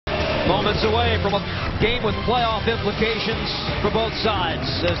Moments away from a game with playoff implications for both sides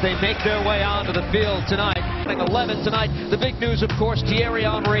as they make their way onto the field tonight. 11 tonight. The big news, of course, Thierry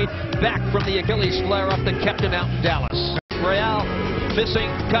Henry back from the Achilles flare-up that kept him out in Dallas. Real missing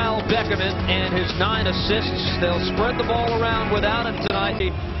Kyle Beckerman and his 9 assists. They'll spread the ball around without him tonight.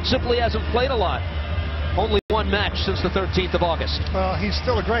 He simply hasn't played a lot. Only one match since the 13th of August. Well, he's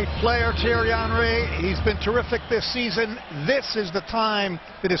still a great player, Thierry Henry. He's been terrific this season. This is the time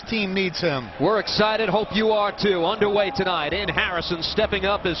that his team needs him. We're excited. Hope you are too. Underway tonight in Harrison. Stepping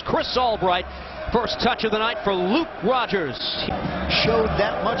up is Chris Albright. First touch of the night for Luke Rogers. Showed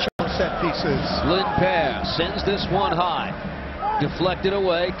that much on set pieces. Lindper sends this one high. Deflected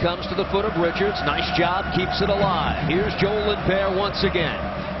away. Comes to the foot of Richards. Nice job. Keeps it alive. Here's Joel Lindper once again.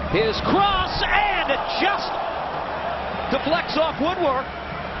 His cross, and it just deflects off woodwork.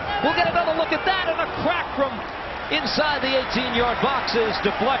 We'll get another look at that, and a crack from inside the 18-yard box is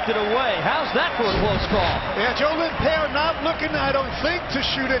deflected away. How's that for a close call? Yeah, Joe Lindper not looking, I don't think, to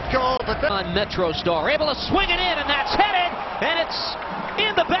shoot it goal, but that... On Metro Star, able to swing it in, and that's headed, and it's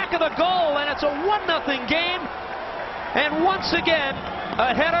in the back of the goal, and it's a 1-0 game. And once again,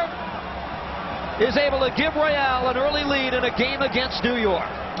 a header is able to give Real an early lead in a game against New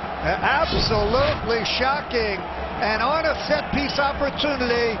York. Absolutely shocking. And on a set-piece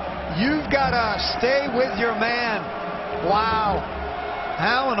opportunity, you've got to stay with your man. Wow.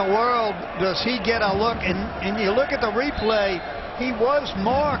 How in the world does he get a look? And you look at the replay, he was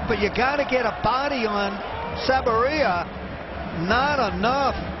marked, but you got to get a body on Saborío. Not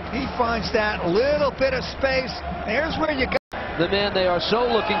enough. He finds that little bit of space. There's where you got the man they are so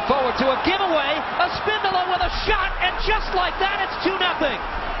looking forward to. A giveaway, a Espíndola with a shot, and just like that, it's 2-0.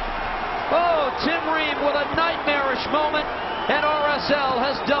 Oh, Tim Ream with a nightmarish moment, and RSL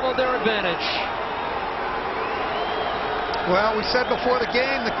has doubled their advantage. Well, we said before the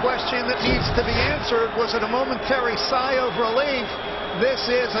game, the question that needs to be answered, was it a momentary sigh of relief? This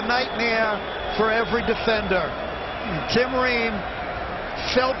is a nightmare for every defender. Tim Ream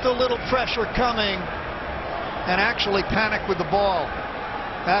felt a little pressure coming and actually panicked with the ball.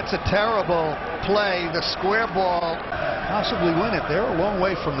 That's a terrible play. The square ball, possibly win it. They're a long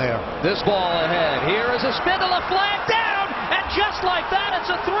way from there. This ball ahead. Here is a Espíndola flag down, and just like that,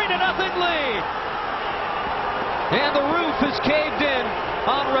 it's a 3-0 lead. And the roof is caved in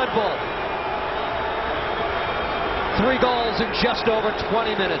on Red Bull. 3 goals in just over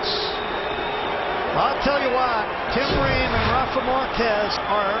 20 minutes. I'll tell you what, Tim Ream and Rafa Marquez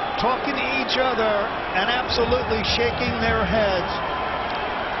are talking to each other and absolutely shaking their heads.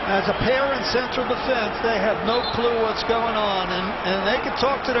 As a pair in central defense, they have no clue what's going on, and they can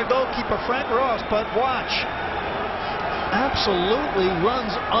talk to their goalkeeper, Frank Ross, but watch. Absolutely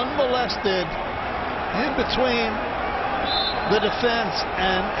runs unmolested in between the defense,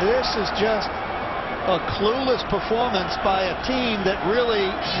 and this is just a clueless performance by a team that really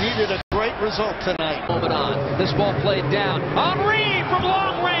needed a great result tonight. Moment on. This ball played down. Henry from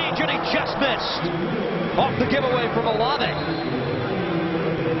long range, and he just missed. Off the giveaway from Olave.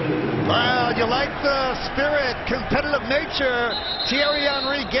 Well, you like the spirit, competitive nature. Thierry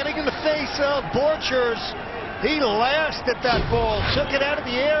Henry getting in the face of Borchers. He lashed at that ball, took it out of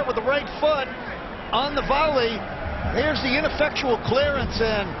the air with the right foot on the volley. Here's the ineffectual clearance,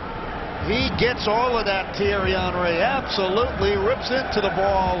 and he gets all of that, Thierry Henry. Absolutely rips into the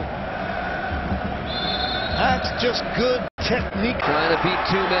ball. That's just good technique. Trying to beat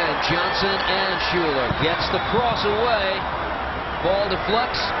 2 men, Johnson and Schuler. Gets the cross away. Ball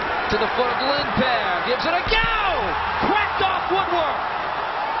deflects to the foot of Lindper. Gives it a go! Cracked off woodwork.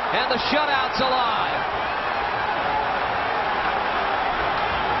 And the shutout's alive.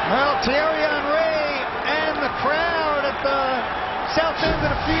 Well, Thierry Henry and the crowd at the south end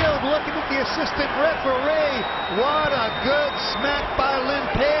of the field looking at the assistant referee. What a good smack by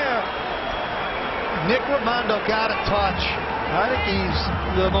Lindper. Nick Raimondo got a touch. I think he's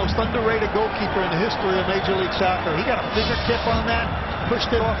the most underrated goalkeeper in the history of Major League Soccer. He got a fingertip on that,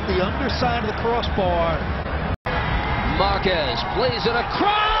 pushed it off the underside of the crossbar. Marquez plays it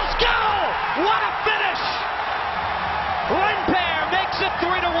across. Goal! What a finish! Lindper makes it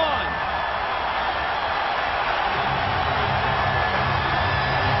 3-1.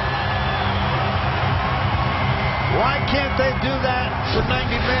 Why can't they do that for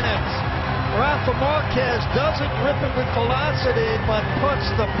 90 minutes? Rafa Marquez doesn't rip it with velocity, but puts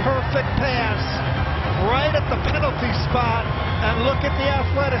the perfect pass right at the penalty spot. And look at the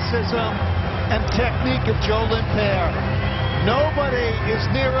athleticism and technique of Joe Lindper. Nobody is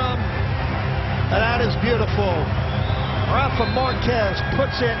near him, and that is beautiful. Rafa Marquez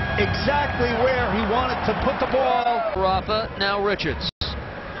puts it exactly where he wanted to put the ball. Rafa, now Richards.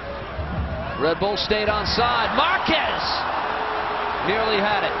 Red Bull stayed onside. Marquez nearly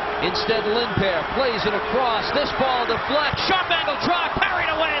had it. Instead, Lindpair plays it across. This ball deflects. Sharp angle try,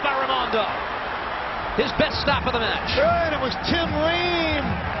 parried away by Raimondo. His best stop of the match. And it was Tim Ream.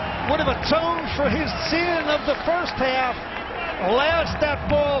 Would have atoned for his sin of the first half. Last that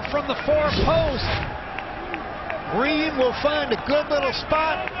ball from the far post. Ream will find a good little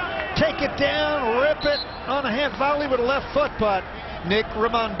spot, take it down, rip it on a half volley with a left foot, but Nick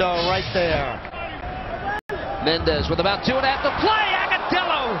Raimondo right there. Mendez with about 2.5 to play.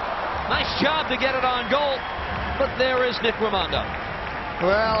 Agudelo. Nice job to get it on goal, but there is Nick Raimondo.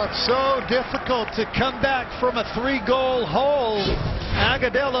 Well, it's so difficult to come back from a 3-goal hole.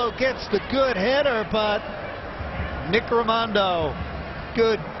 Agudelo gets the good header, but Nick Raimondo,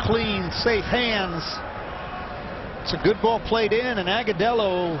 good, clean, safe hands. It's a good ball played in, and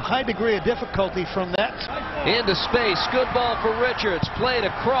Agudelo, high degree of difficulty from that. Into space, good ball for Richards. Played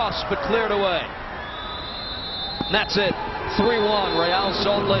across, but cleared away. And that's it. 3-1. Real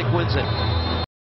Salt Lake wins it.